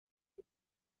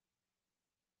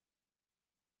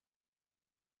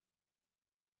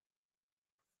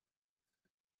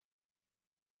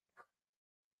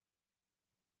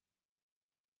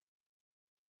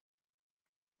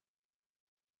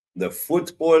The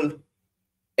Football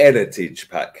Heritage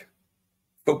Pack.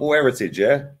 Football Heritage,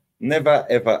 yeah? Never,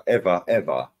 ever, ever,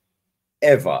 ever,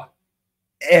 ever,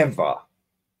 ever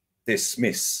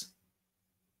dismiss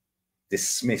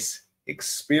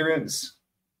experience,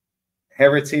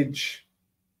 heritage,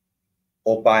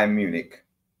 or Bayern Munich.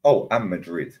 Oh, and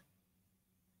Madrid.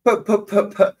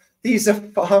 But these are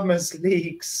farmers'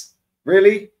 leagues.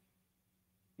 Really?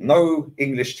 No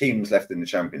English teams left in the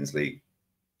Champions League.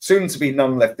 Soon to be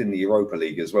none left in the Europa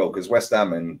League as well, because West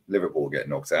Ham and Liverpool get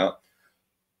knocked out.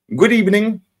 Good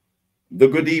evening. The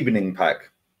Good Evening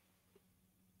Pack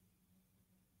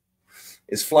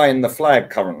is flying the flag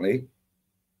currently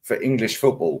for English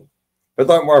football. But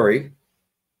don't worry.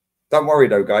 Don't worry,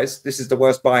 though, guys. This is the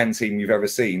worst Bayern team you've ever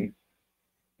seen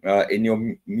in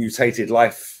your mutated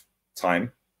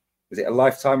lifetime. Is it a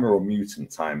lifetime or a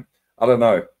mutant time? I don't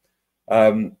know.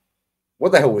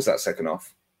 What the hell was that second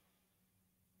half?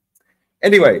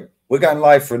 Anyway, we're going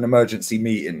live for an emergency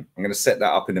meeting. I'm going to set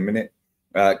that up in a minute.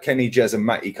 Kenny, Jez, and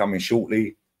Matty coming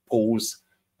shortly. Pause.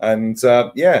 And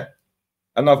yeah,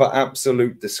 another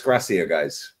absolute disgrace here,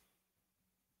 guys.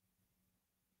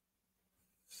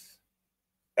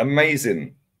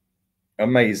 Amazing.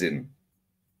 Amazing.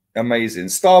 Amazing.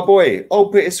 Starboy.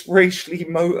 Oh, but it's racially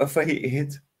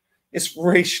motivated. It's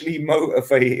racially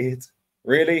motivated.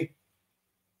 Really?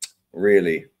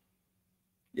 Really?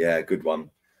 Yeah, good one.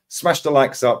 Smash the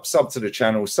likes up, sub to the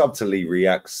channel, sub to Lee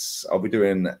Reacts. I'll be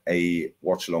doing a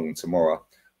watch along tomorrow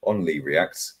on Lee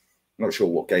Reacts. I'm not sure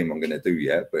what game I'm going to do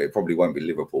yet, but it probably won't be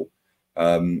Liverpool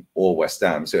or West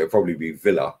Ham. So it'll probably be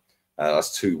Villa.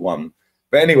 That's 2-1.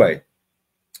 But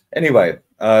anyway,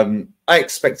 I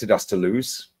expected us to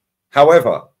lose.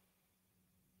 However,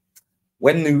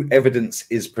 when new evidence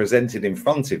is presented in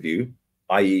front of you,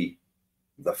 i.e.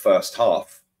 the first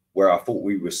half, where I thought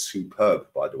we were superb,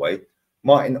 by the way,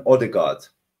 Martin Odegaard.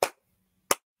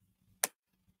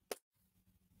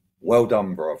 Well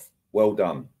done, bruv. Well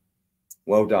done.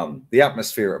 Well done. The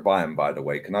atmosphere at Bayern, by the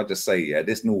way, can I just say, yeah,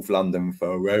 this North London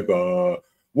forever.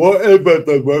 Whatever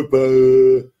the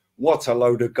weather. What a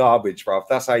load of garbage, bruv.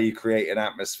 That's how you create an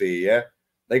atmosphere, yeah?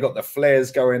 They got the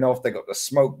flares going off. They got the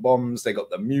smoke bombs. They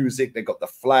got the music. They got the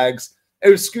flags.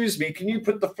 Oh, excuse me. Can you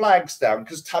put the flags down?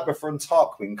 Because Tabitha and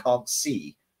Tarquin can't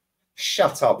see.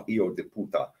 Shut up, Io de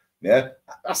puta. Yeah,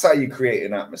 that's how you create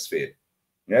an atmosphere.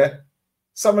 Yeah,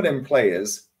 some of them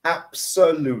players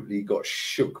absolutely got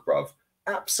shook, bruv.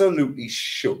 Absolutely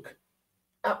shook.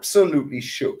 Absolutely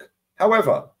shook.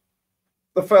 However,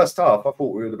 the first half, I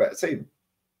thought we were the better team.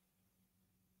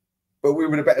 But we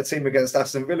were the better team against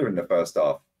Aston Villa in the first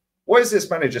half. What is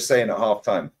this manager saying at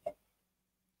halftime?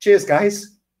 Cheers,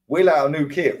 guys. Wheel out a new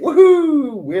kit.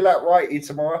 Woohoo! Wheel out righty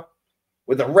tomorrow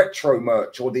with the retro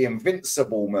merch or the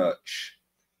Invincible merch.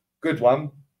 Good one.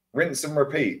 Rinse and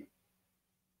repeat.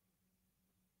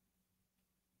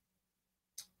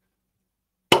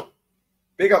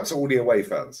 Big up to all the away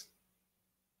fans.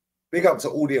 Big up to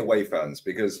all the away fans,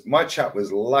 because my chat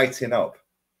was lighting up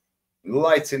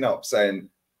saying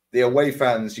the away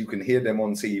fans, you can hear them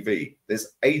on TV.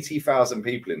 There's 80,000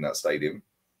 people in that stadium.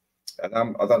 And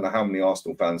I don't know how many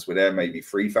Arsenal fans were there, maybe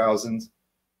 3,000,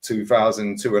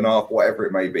 2,000, 2.5, whatever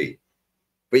it may be.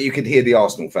 But you can hear the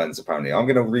Arsenal fans, apparently. I'm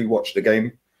going to rewatch the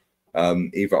game,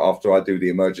 either after I do the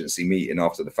emergency meeting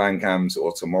after the fan cams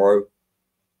or tomorrow.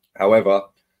 However,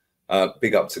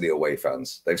 big up to the away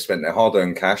fans. They've spent their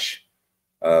hard-earned cash.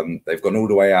 They've gone all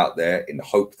the way out there in the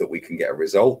hope that we can get a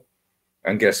result.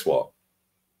 And guess what?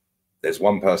 There's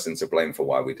one person to blame for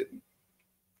why we didn't.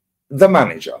 The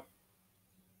manager.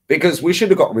 Because we should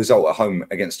have got a result at home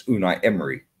against Unai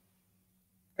Emery.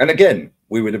 And again,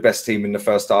 we were the best team in the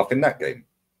first half in that game.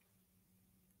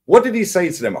 What did he say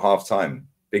to them at half-time?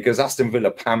 Because Aston Villa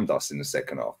pammed us in the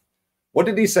second half. What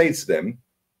did he say to them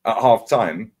at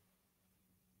half-time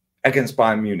against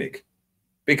Bayern Munich?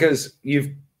 Because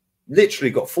you've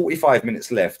literally got 45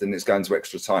 minutes left and it's going to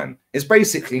extra time. It's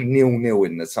basically 0-0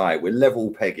 in the tie. We're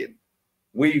level pegging.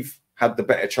 We've had the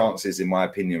better chances, in my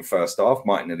opinion, first half.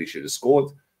 Martinelli should have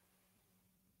scored.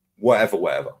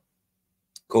 Whatever.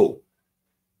 Cool.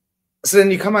 So then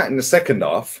you come out in the second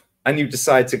half and you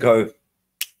decide to go,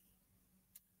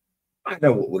 I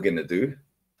know what we're going to do.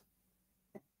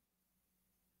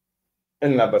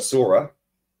 En la basura,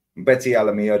 Betty a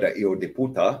la mierda hijo de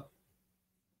puta.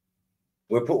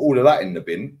 We'll put all of that in the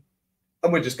bin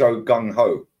and we'll just go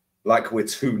gung-ho like we're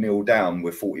 2-0 down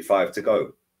with 45 to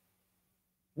go.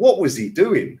 What was he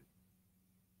doing?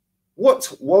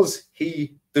 What was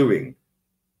he doing?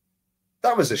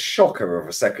 That was a shocker of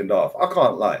a second half. I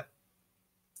can't lie.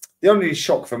 The only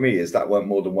shock for me is that weren't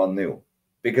more than 1-0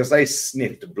 because they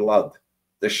sniffed blood.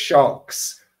 The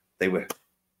Sharks They were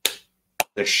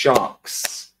the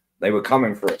Sharks. They were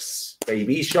coming for us.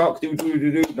 Baby shark, do.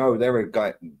 No, they're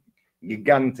a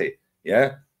gigante.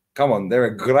 Yeah, come on, they're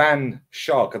a grand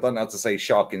shark. I don't know how to say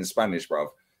shark in Spanish, bruv.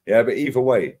 Yeah, but either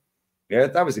way, yeah,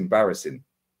 that was embarrassing.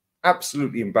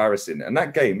 Absolutely embarrassing. And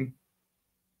that game,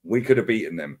 we could have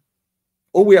beaten them.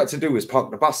 All we had to do was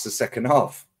park the bus the second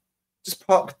half. Just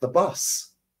park the bus.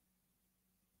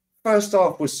 First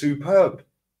half was superb.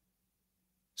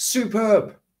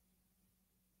 Superb.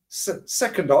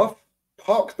 Second half,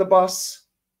 park the bus,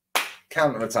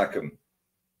 counter-attack them.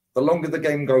 The longer the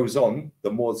game goes on, the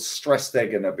more stressed they're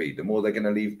going to be, the more they're going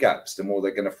to leave gaps, the more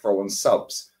they're going to throw on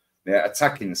subs, yeah,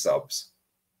 attacking subs.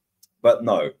 But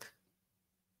no.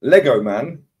 Lego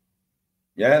man,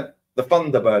 yeah, the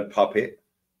Thunderbird puppet,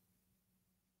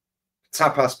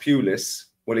 Tapas Pulis.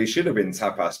 Well, he should have been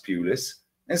Tapas Pulis.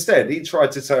 Instead, he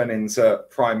tried to turn into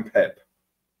Prime Pep.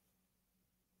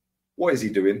 What is he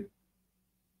doing?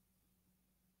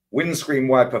 Windscreen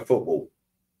wiper football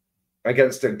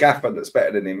against a gaffer that's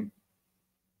better than him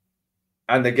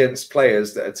and against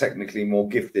players that are technically more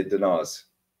gifted than ours.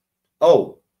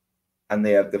 Oh, and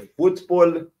they have the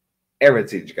football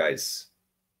heritage, guys.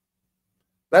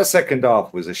 That second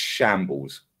half was a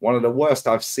shambles. One of the worst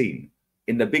I've seen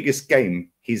in the biggest game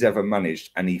he's ever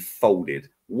managed, and he folded.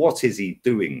 What is he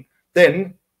doing?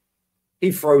 Then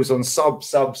he throws on sub.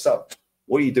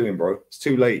 What are you doing, bro? It's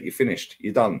too late. You're finished.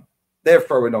 You're done. They're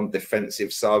throwing on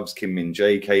defensive subs. Kim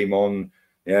Min-jae came on.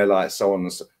 Yeah, like so on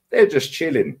and so. They're just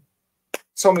chilling.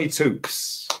 Tommy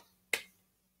Tukes.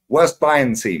 Worst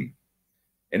Bayern team.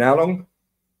 In how long?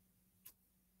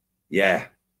 Yeah.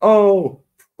 Oh,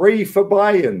 pray for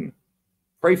Bayern.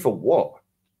 Pray for what?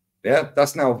 Yeah,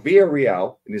 that's now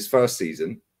Villarreal in his first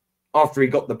season. After he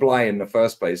got the bly in the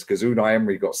first place because Unai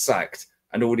Emery got sacked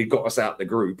and already got us out the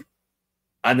group.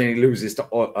 And then he loses to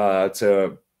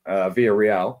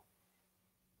Villarreal.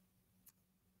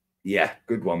 Yeah,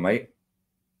 good one, mate.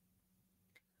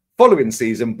 Following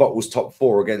season, bottles top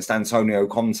 4 against Antonio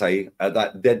Conte at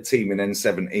that dead team in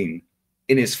N17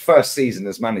 in his first season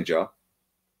as manager.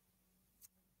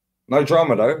 No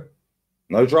drama, though.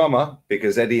 No drama,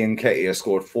 because Eddie Nketiah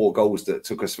scored 4 goals that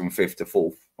took us from 5th to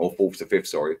 4th, or 4th to 5th,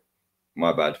 sorry.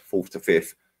 My bad, 4th to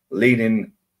 5th.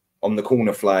 Leaning on the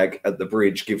corner flag at the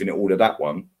bridge, giving it all to that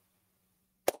one.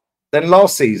 Then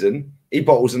last season, he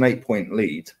bottles an 8-point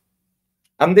lead.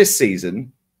 And this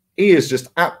season, he has just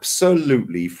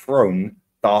absolutely thrown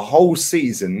the whole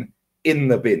season in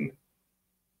the bin.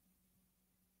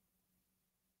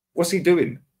 What's he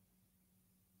doing?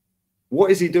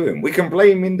 What is he doing? We can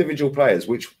blame individual players,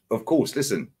 which, of course,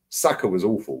 listen, Saka was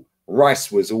awful.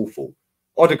 Rice was awful.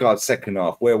 Odegaard's second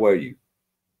half, where were you?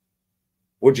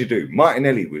 What'd you do?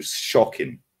 Martinelli was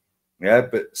shocking. Yeah,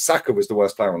 but Saka was the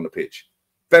worst player on the pitch.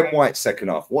 Ben White, second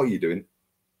half, what are you doing?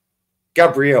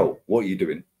 Gabriel, what are you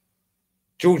doing?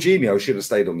 Jorginho should have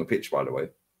stayed on the pitch, by the way.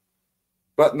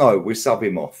 But no, we sub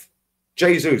him off.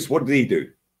 Jesus, what did he do?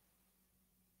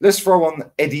 Let's throw on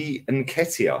Eddie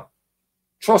Nketiah.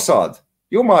 Trossard,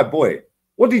 you're my boy.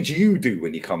 What did you do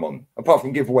when you come on? Apart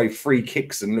from give away free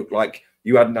kicks and look like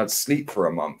you hadn't had sleep for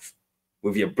a month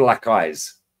with your black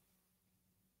eyes.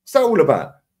 What's that all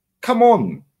about? Come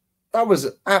on. That was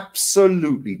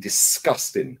absolutely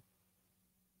disgusting.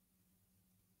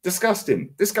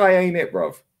 Disgusting. This guy ain't it,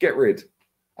 bruv. Get rid.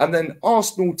 And then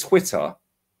Arsenal Twitter,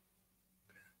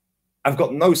 I've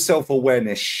got no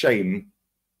self-awareness, shame,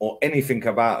 or anything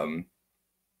about them.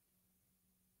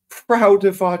 Proud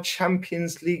of our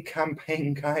Champions League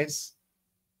campaign, guys.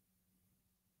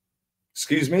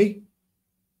 Excuse me?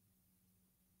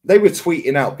 They were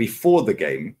tweeting out before the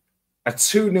game a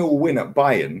 2-0 win at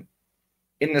Bayern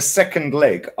in the second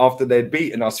leg after they'd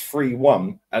beaten us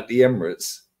 3-1 at the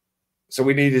Emirates. So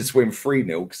we needed to win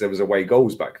 3-0 because there was away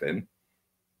goals back then.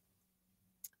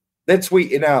 They're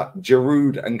tweeting out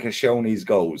Giroud and Koscielny's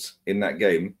goals in that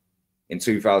game in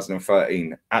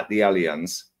 2013 at the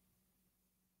Allianz,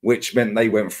 which meant they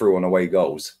went through on away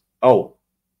goals. Oh,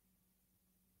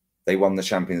 they won the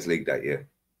Champions League that year.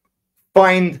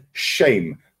 Find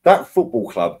shame. That football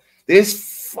club,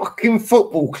 this fucking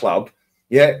football club,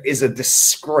 yeah, is a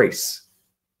disgrace.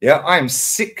 Yeah, I am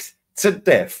sick to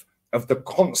death of the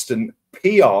constant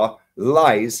PR,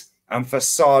 lies, and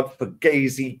facade for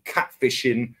gazy,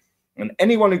 catfishing, and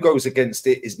anyone who goes against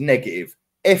it is negative.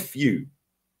 F you.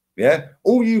 Yeah,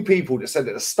 all you people that said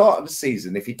at the start of the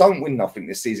season, if you don't win nothing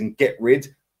this season, get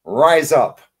rid, rise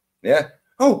up. Yeah.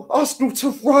 Oh, Arsenal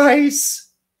to rise.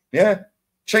 Yeah.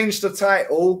 Change the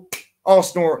title.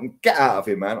 Arsenal, get out of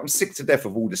here, man. I'm sick to death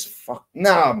of all this fuck.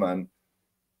 Nah, man. I'm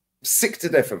sick to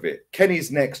death of it.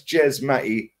 Kenny's next. Jez,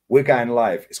 Matty, We're going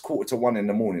live. It's 1:45 in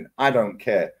the morning. I don't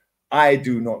care. I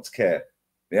do not care.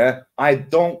 Yeah, I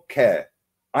don't care.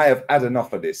 I have had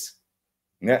enough of this.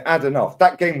 Yeah, had enough.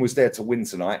 That game was there to win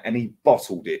tonight, and he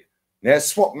bottled it. Yeah,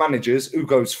 swap managers. Who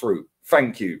goes through?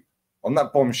 Thank you. On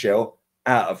that bombshell,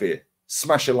 out of here.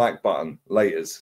 Smash a like button. Laters.